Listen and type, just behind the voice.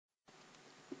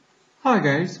Hi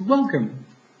guys, welcome.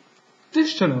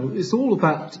 This channel is all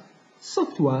about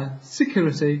software,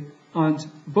 security and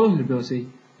vulnerability.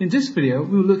 In this video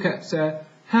we will look at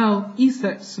how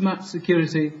Eset Smart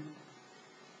Security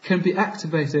can be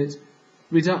activated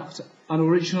without an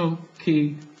original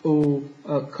key or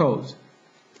code.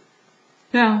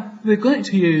 Now we're going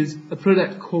to use a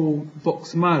product called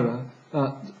Box Mara.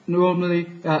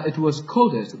 Normally it was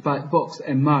coded by Box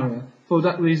and Mara. For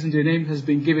that reason the name has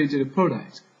been given to the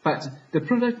product. But the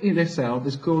product in itself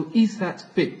is called Eset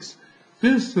Fix.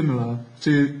 Very similar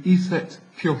to Eset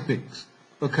Pure Fix.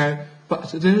 Okay?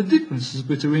 But there are differences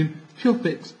between Pure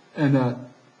Fix and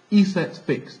Eset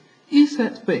Fix.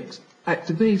 Eset Fix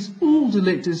activates all the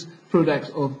latest products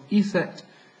of Eset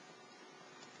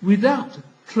without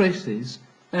traces,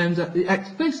 and it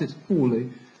activates it fully.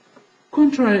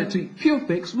 Contrary to Pure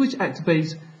Fix, which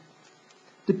activates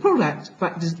the product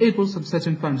but disables some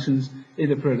certain functions in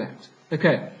the product.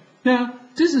 Okay, now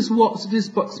this is what this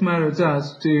Box Mara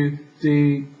does to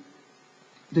the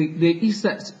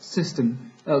Eset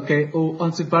system. Okay, or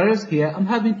antivirus here. I'm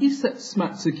having Eset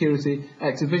Smart Security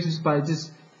activated by this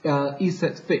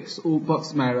Eset Fix or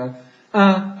Box Mara.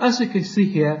 As you can see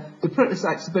here, the product is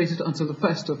activated until the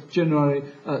 1st of January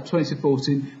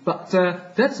 2014, but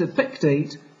that's the effect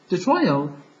date. The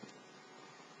trial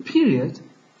period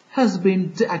has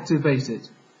been deactivated.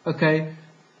 Okay,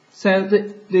 so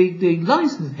the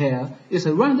license here is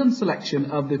a random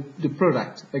selection of the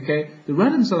product. Okay, the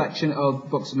random selection of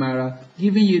Box Mara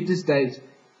giving you this date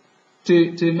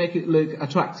to make it look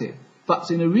attractive,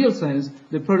 but in a real sense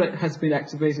the product has been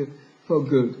activated for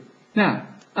good. Now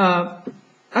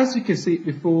as you can see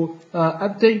before,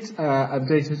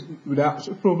 updated without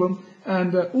a problem,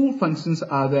 and all functions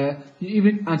are there.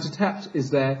 Even anti-theft is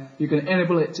there. You can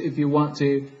enable it if you want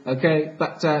to. Okay,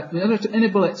 but in order to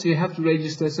enable it, you have to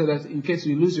register so that in case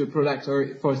you lose your product,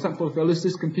 or for example, if I lose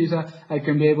this computer, I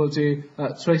can be able to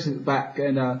trace it back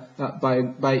and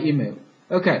by email.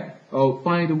 Okay, or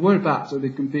find the whereabouts of the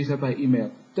computer by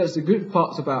email. That's the good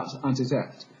part about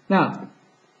anti-theft. Now,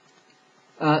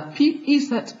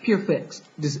 Eset Pure Fix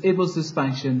disables this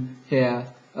function here,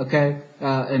 okay,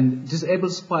 and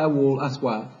disables firewall as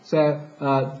well. So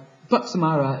Box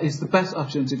Mara is the best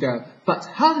option to go. But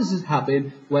how does this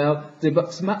happen? Well, the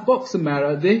Box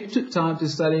Mara, they took time to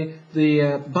study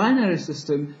the binary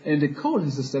system and the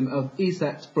coding system of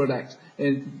Eset product,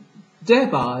 and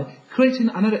thereby creating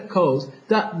another code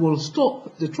that will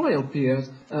stop the trial period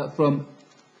from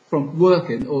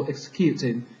working or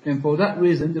executing, and for that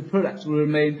reason the product will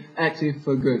remain active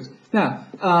for good.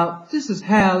 Now this is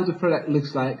how the product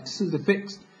looks like. This is the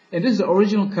fix, and this is the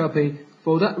original copy.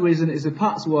 For that reason is the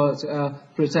password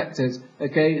protected.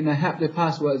 Okay, and I have the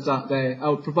passwords out there.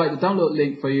 I'll provide the download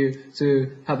link for you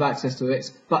to have access to it,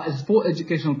 but it's for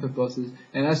educational purposes,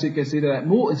 and as you can see there are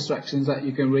more instructions that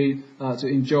you can read to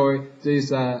enjoy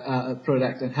this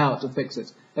product and how to fix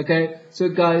it. Okay, so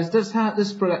guys, that's how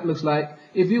this product looks like.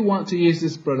 If you want to use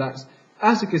this product,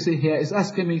 as you can see here, it's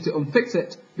asking me to unfix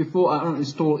it before I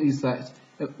uninstall Eset.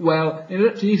 Well, in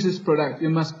order to use this product, you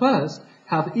must first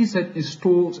have Eset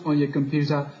installed on your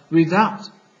computer without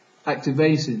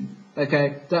activation.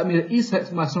 Okay, that means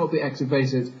Eset must not be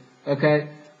activated. Okay,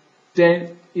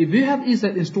 then if you have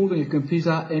Eset installed on your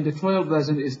computer and the trial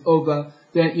version is over,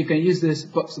 then you can use this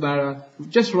Box Mara,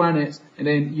 just run it, and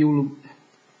then you will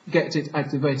get it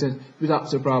activated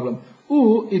without a problem.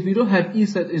 Or if you don't have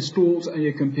Eset installed on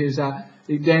your computer,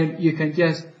 then you can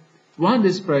just run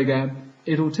this program.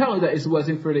 It will tell you that it's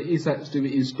waiting for the Eset to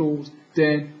be installed.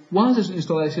 Then once this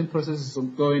installation process is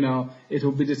going on, it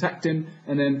will be detecting,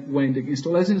 and then when the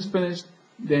installation is finished,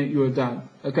 then you are done.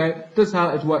 Okay, that's how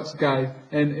it works, guys.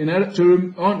 And in order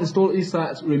to uninstall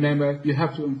Eset, remember you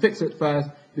have to unfix it first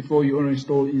before you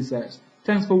uninstall Eset.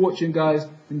 Thanks for watching, guys,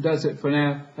 and that's it for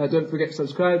now. Don't forget to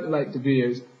subscribe and like the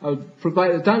videos. I'll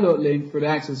provide a download link for the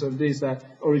access of this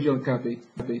original copy.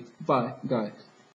 Bye, guys.